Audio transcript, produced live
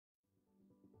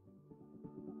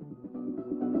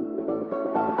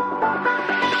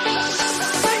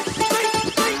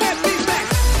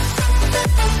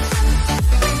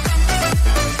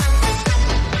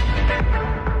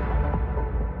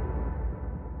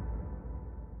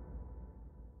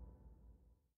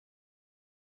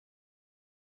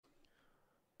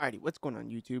Alrighty, what's going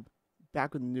on YouTube?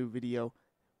 Back with a new video.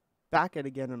 Back at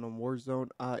again on Warzone.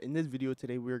 In this video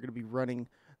today, we're going to be running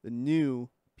the new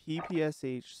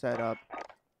PPSH setup.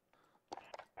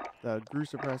 The GRU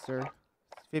suppressor,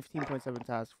 15.7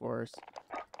 task force,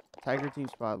 Tiger Team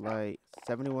Spotlight,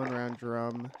 71 round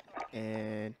drum,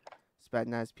 and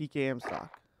Spatnaz PKM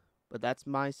stock. But that's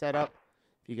my setup.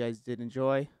 If you guys did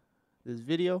enjoy this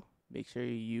video, make sure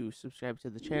you subscribe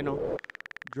to the channel,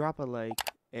 drop a like,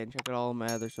 and check out all of my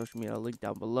other social media link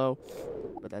down below.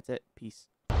 But that's it. Peace.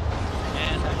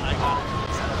 And I got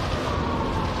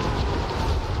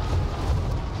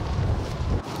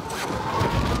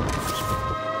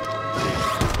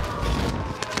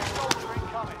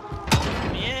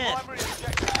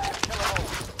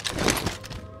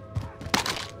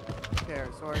Okay,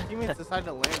 so our teammates decided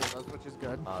to land with us, which is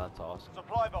good. Oh, that's awesome.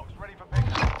 Supply box ready for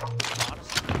pickup.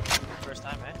 honestly, first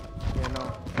time, eh? Yeah,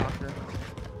 no, shocker.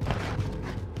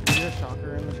 Is there a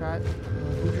shocker in the chat?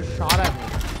 Who just shot at me?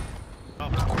 Oh,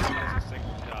 that's a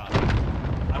single shot.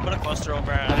 I'm gonna cluster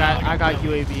over. I got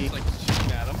UAV. Like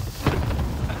shooting at him.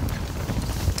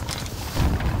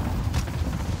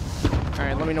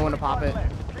 Alright, let me know when to pop it.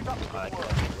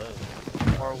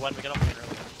 Or when we get up here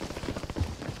early.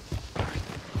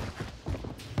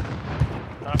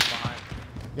 Not behind.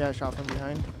 Yeah, shot from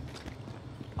behind.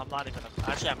 I'm not even.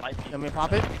 Actually, I might be. Let me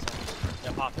pop it?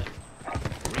 Yeah, pop it.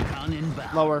 Recon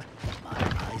inbound. Lower. My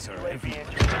eyes are everywhere.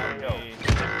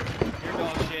 You're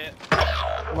dog shit.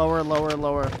 Lower, lower,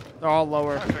 lower. They're all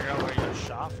lower. I'm trying to figure out where you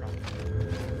shot from.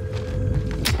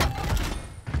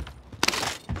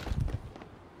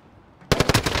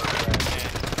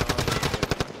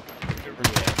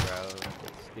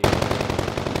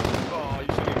 Oh, you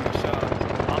should give me a shot.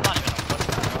 I'm not even gonna push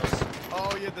that house.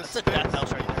 Oh, yeah, the That's a death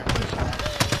house right there.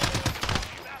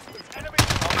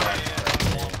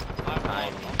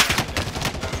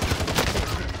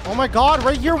 Oh my god,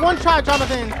 right here, one shot,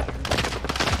 Jonathan!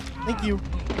 Thank you.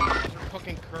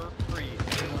 Fucking curve free.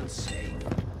 Everyone's safe.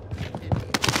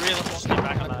 Three of us will stay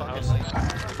back on that house.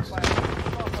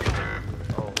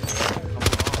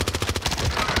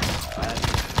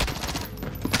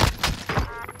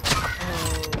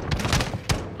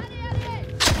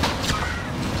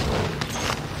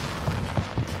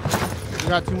 We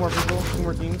got two more people, two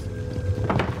more teams.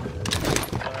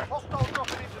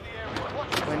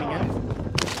 Landing in.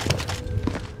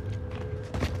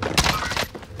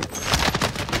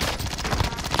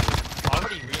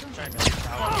 Already trying to make it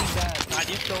out. I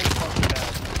did so fucking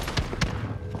bad.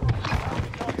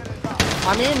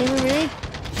 I'm in, me.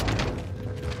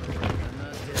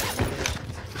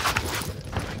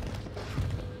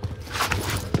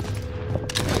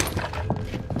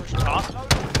 Push top.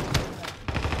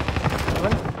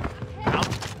 One. Down.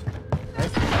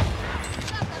 Nice.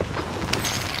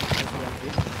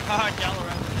 Haha, gal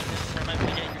around. There might be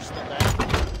getting you're still dead.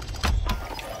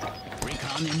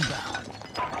 Recon inbound.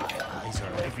 Eyes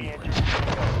are everywhere.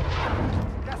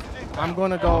 I'm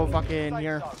gonna go fucking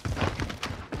here.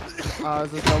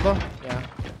 Is this Nova? Yeah.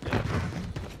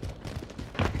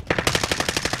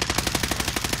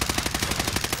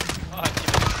 Oh, I keep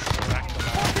it back.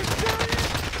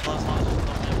 Close.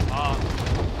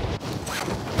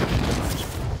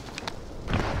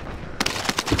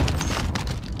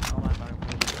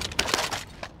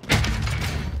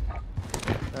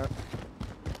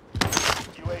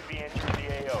 UAV entering the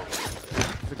AO.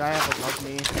 There's a guy up above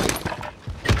me.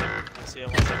 I see it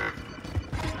 1 second.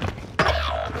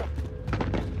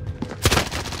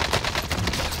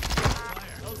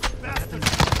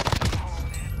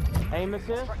 Aim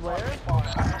assist, where?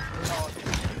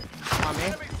 On me?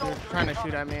 You're trying to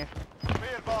shoot at me.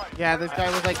 Yeah, this guy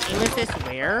was like, aim assist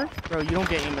where? Bro, you don't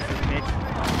get aim assist, bitch.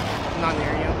 I'm not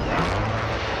near you.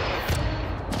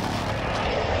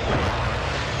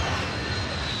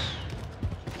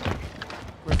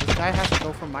 Bro, this guy has to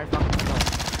go from my fucking phone.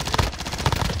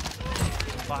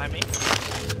 Behind me.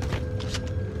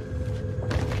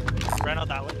 Ran out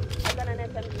that way. I got an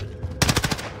SMG.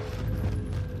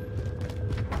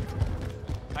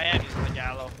 I am using the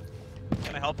gallo.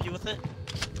 Can I help you with it?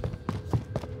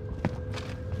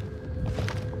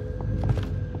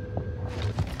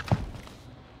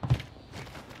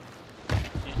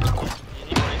 You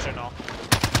need range or no?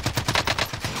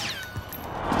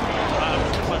 I'm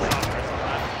just gonna put shot first on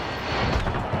that.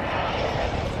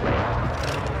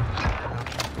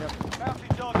 Bounty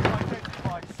target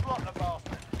identified. Slot the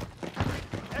bastard.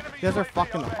 Enemy You guys are UAV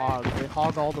fucking overhead. hogs. They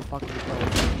hog all the fucking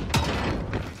kills.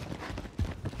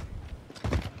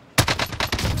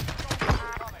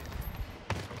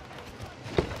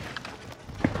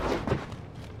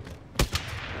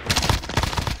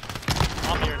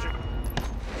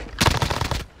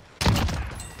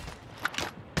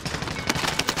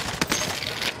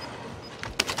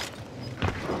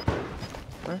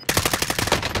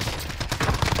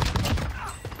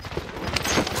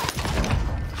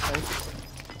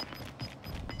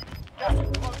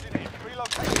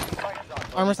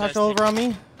 Armor satchel over on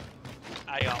me.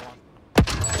 I got one.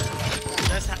 You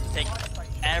guys have to take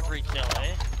every kill,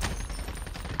 eh?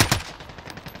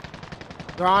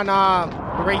 They're on,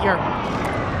 right here.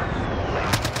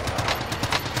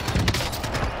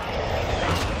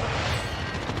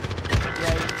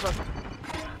 Yeah,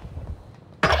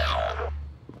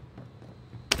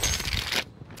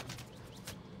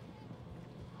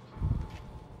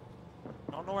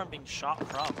 I don't know where I'm being shot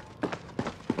from.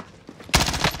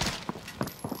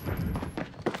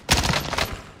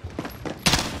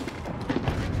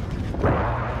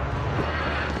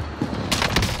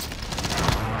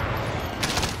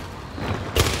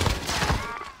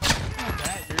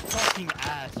 You're talking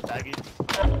ass, faggot.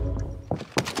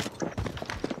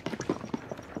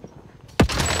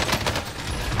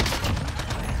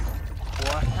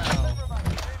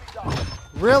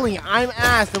 Really? I'm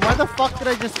ass. Then why the fuck did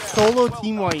I just solo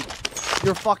team wipe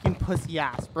your fucking pussy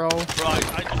ass, bro? Bro,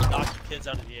 I just knocked the kids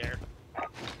out of the air.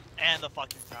 And the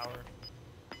fucking tower.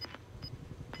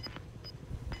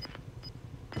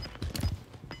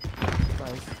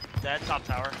 Nice. Dead top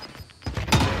tower.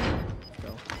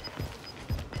 Go.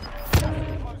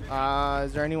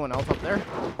 Is there anyone else up there?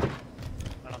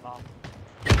 I don't know.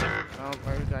 Oh,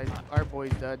 our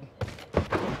boy's dead.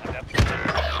 Yep.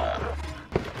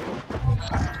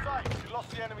 You lost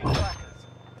the enemy trackers.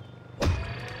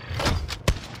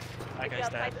 That guy's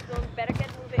dead. Better get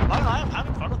moving. I don't know, I'm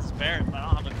having fun with this Barrett, but I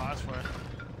don't have the cause for it.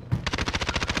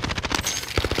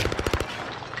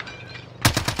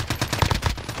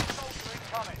 Soldier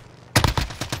incoming.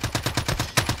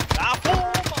 Ah, oh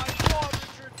my god,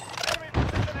 Richard! Enemy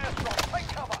precision airstrike. Take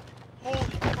cover.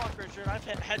 Holy fuck, Richard. I've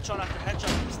hit headshot after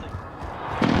headshot with this thing.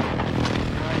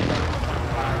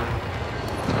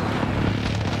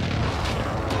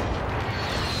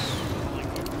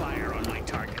 Fire on my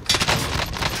target.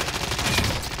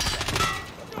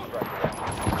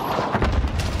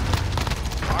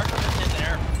 Mark them in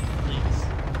there, please.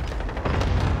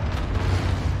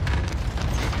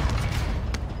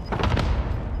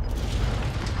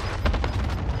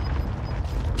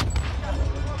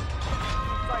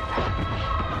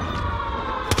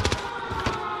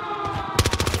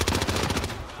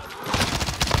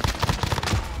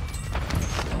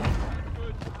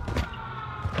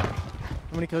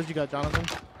 How many kills you got, Jonathan?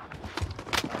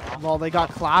 Well, they got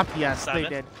clapped. Yes, they 7.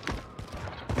 did.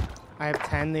 I have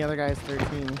 10. The other guy has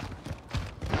 13.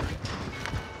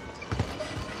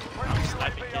 I'm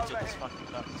sniping kids with this fucking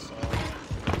gun, so...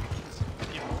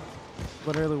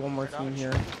 Literally one more team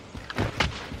here.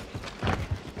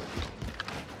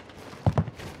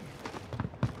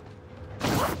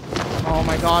 Oh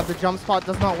my god, the jump spot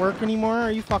does not work anymore?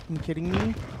 Are you fucking kidding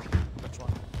me? Which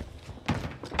one?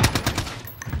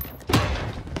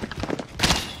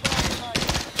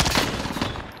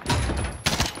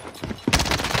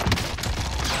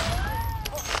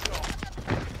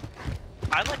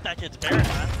 I like that kid's Barrett,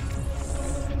 man.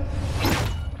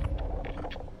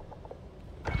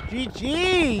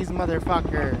 GG's,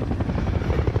 motherfucker.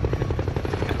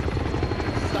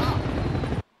 Stop.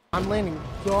 I'm landing.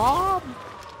 Job.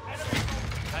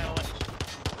 I owe it.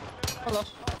 Hello.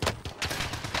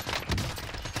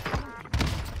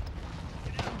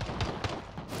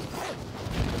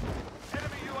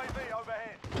 Enemy UAV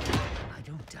overhead. I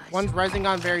don't die. One's rising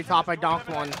on very top. I donked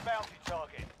one. Eliminate the bounty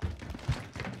target.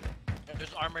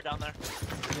 There's armor down there.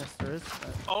 Yes, there is.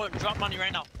 Oh, drop money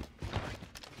right now.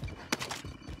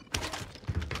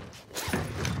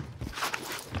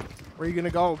 Where are you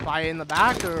gonna go? Buy it in the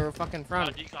back or fucking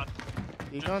front? Decon.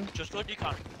 Decon? Just go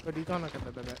decon. Go decon? Okay,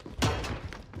 bet.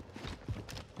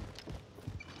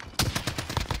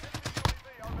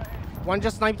 One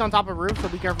just sniped on top of roof, so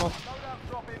be careful. Loadout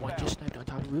drop One inbound. just sniped on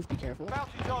top of roof, be careful.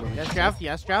 Bounty target. Yes, Jeff.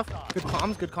 Yes, Jeff. Good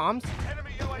comms, good comms.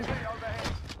 Enemy UAV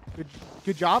overhead.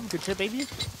 Good job. Good shit, baby.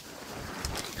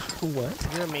 What?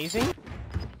 You're amazing.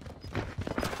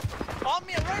 On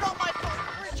me, right on my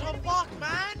bridge. Oh, fuck,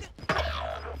 man.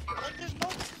 Like, there's no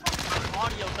fucking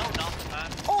audio, no nothing,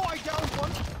 man. Oh, I downed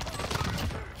one.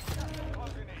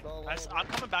 Closing in. I'm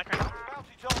coming back right now.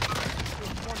 Bounty target.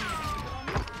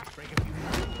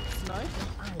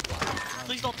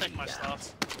 Please don't take my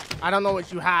stuff. I don't know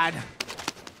what you had.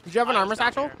 Did you have an I armor was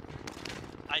down satchel? here.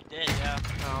 I did, yeah.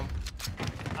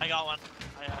 I got one.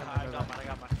 I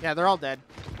got mine. Yeah, they're all dead.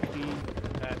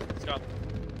 Let's go.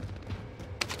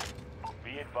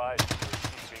 Be advised,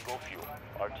 bingo fuel.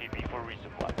 RTB for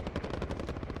resupply.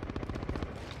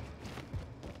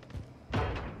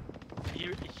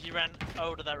 He ran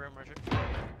out of that room, Richard.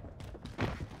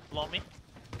 Below me.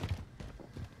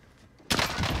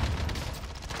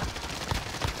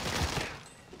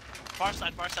 Far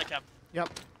side, Kev. Yep.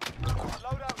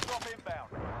 Loadout drop inbound.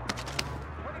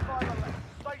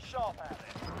 Stay sharp out there.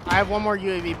 I have one more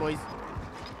UAV, boys.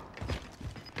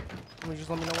 Just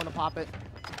let me know when to pop it.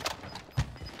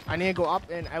 I need to go up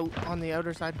and out on the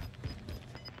outer side.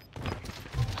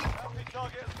 Healthy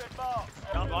target has been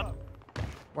marked. Down one.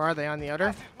 Where are they? On the outer?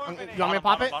 Gas is moving in. You want me to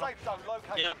pop it? Bottom. Safe zone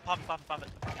located. Yeah, pop it.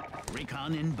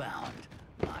 Recon inbound.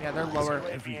 Yeah, they're lower.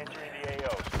 UAV entering the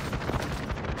AO.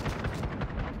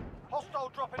 Hostile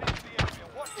dropping into the area.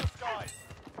 Watch the skies.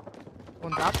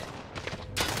 One top.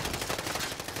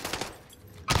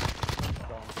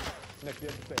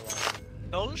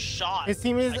 No shot. His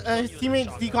teammate's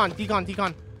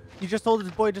decon. He just told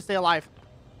his boy to stay alive.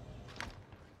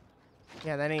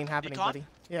 Yeah, that ain't happening, Decon? buddy.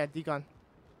 Yeah, decon.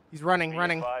 He's running.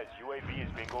 Advised, UAV is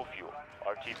bingo fuel.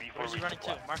 RTB for Where's he running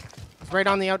to? Mark. He's right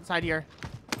on the outside here.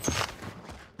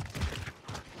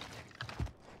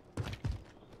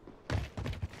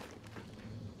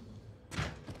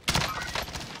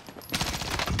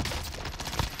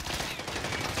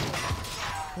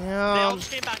 They all Yeah.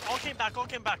 just came back. All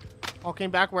came back. All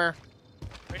came back where?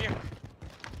 Right here.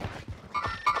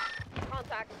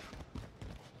 Contact.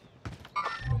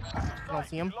 I don't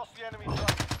see him. Lost the enemy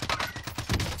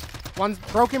track. One's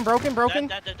broken.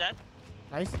 Dead.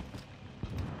 Nice.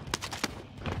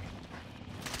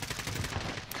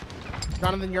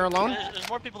 Jonathan, you're alone? There's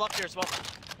more people up here as well.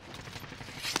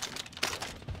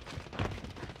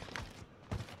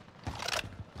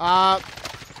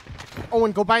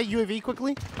 Owen, go buy a UAV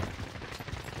quickly.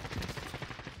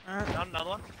 Down another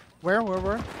one. Where? Down.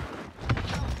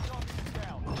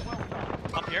 Well done.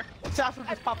 Up here. Assassin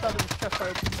just popped out of his chest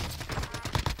right.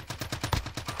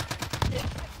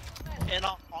 And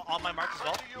on my mark as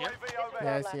well. Friendly Here. UAV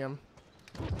overhead. Yeah, I see him.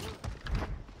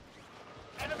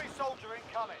 Enemy soldier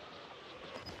incoming.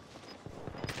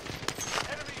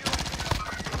 Enemy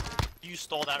UAV. You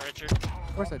stole that, Richard.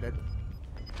 Of course I did.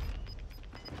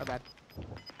 My bad.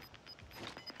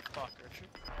 Fuck, Richard.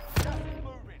 Gas is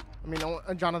moving. I mean,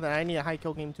 Jonathan, I need a high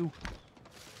kill game too.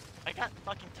 I got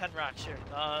fucking 10 racks here.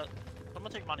 I'm gonna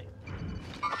take money.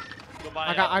 Go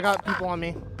buy. I got people on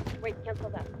me. Wait, cancel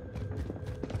that.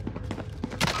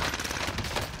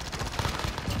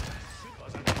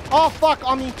 Oh fuck!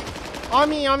 On me!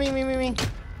 Me.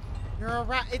 You're a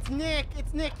rat. It's Nick.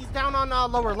 He's down on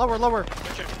lower.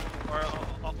 Richard. Or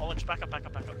I'll back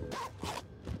up.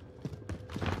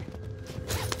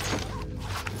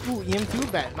 Ooh,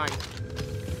 EM2 bet, nice.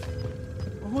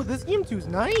 Ooh, this EM2's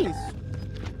nice.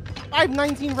 I have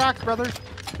 19 racks, brothers.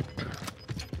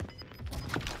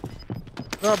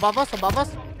 They're above us. Gas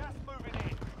moving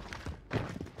in.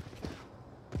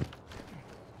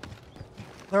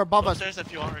 They're above Go us. upstairs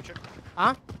if you want, Richard.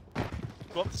 Huh?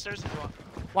 Go up the stairs if you want.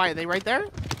 Why, are they right there?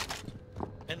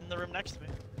 In the room next to me.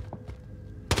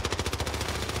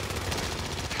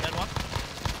 Dead one.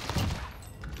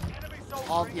 Enemy soldier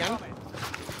All at the end? incoming.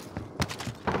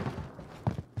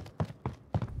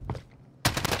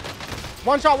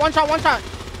 One shot.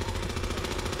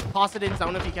 Toss it in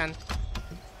zone if you can.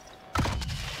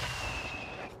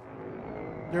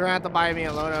 You're gonna have to buy me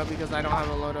a loadout because I don't have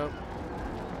a loadout.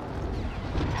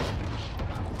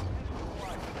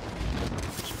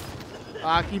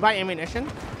 Can you buy ammunition?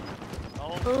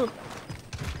 Oh. Ooh.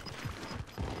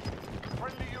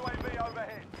 Friendly UAV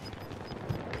overhead.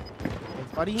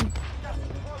 Thanks, buddy. Gas is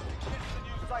closing into the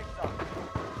new safe zone.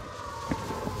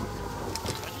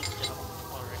 I need to get up.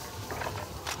 Oh, Richard.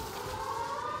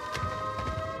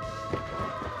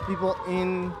 People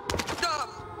in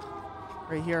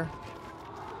right here.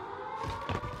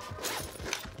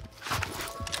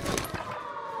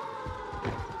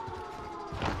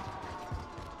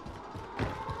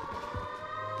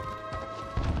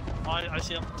 Oh, I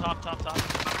see him. Top. Just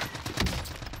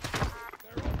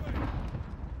remaining.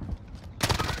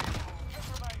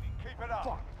 Keep it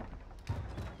up.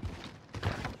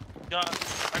 Got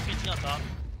RPG on top.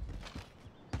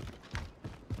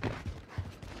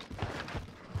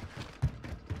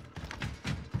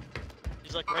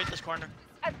 He's like right this corner.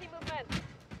 I see movement.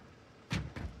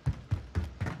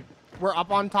 We're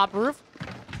up on top roof.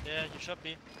 Yeah, you should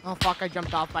be. Oh fuck! I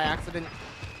jumped off by accident.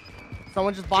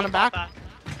 Someone just bought him back. Be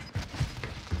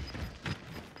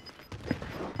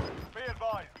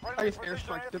advised. I Friendly just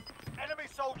precision airstriked him. enemy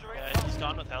soldier Yeah, incoming. he's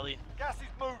gone with heli. Gas is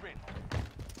moving.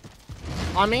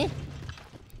 On me.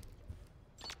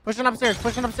 Pushing upstairs.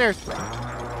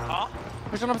 Huh?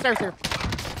 Pushing upstairs here.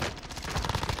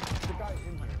 The guy in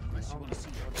here. Unless you want to see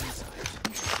your inside,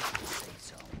 you should get the safe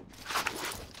zone.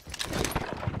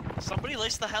 Somebody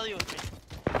lace the heli with me.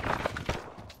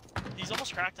 He's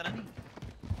almost cracked in it.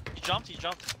 He jumped.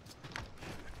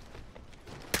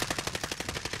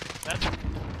 Dead.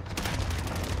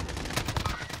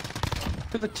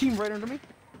 There's a team right under me.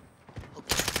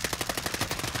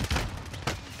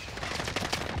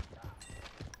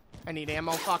 I need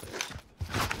ammo. Fuck.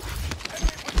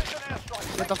 Enemy precision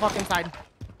airstrike. Get the fuck inside.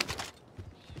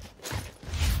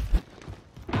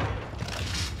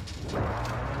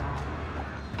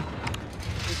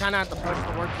 We kind of have to push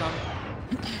the work zone.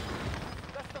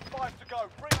 Less than 5 to go.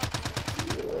 Bring up.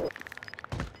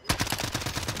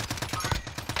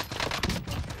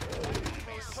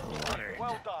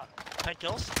 Well done. 10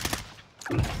 kills.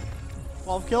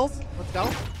 12 kills. Let's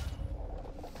go.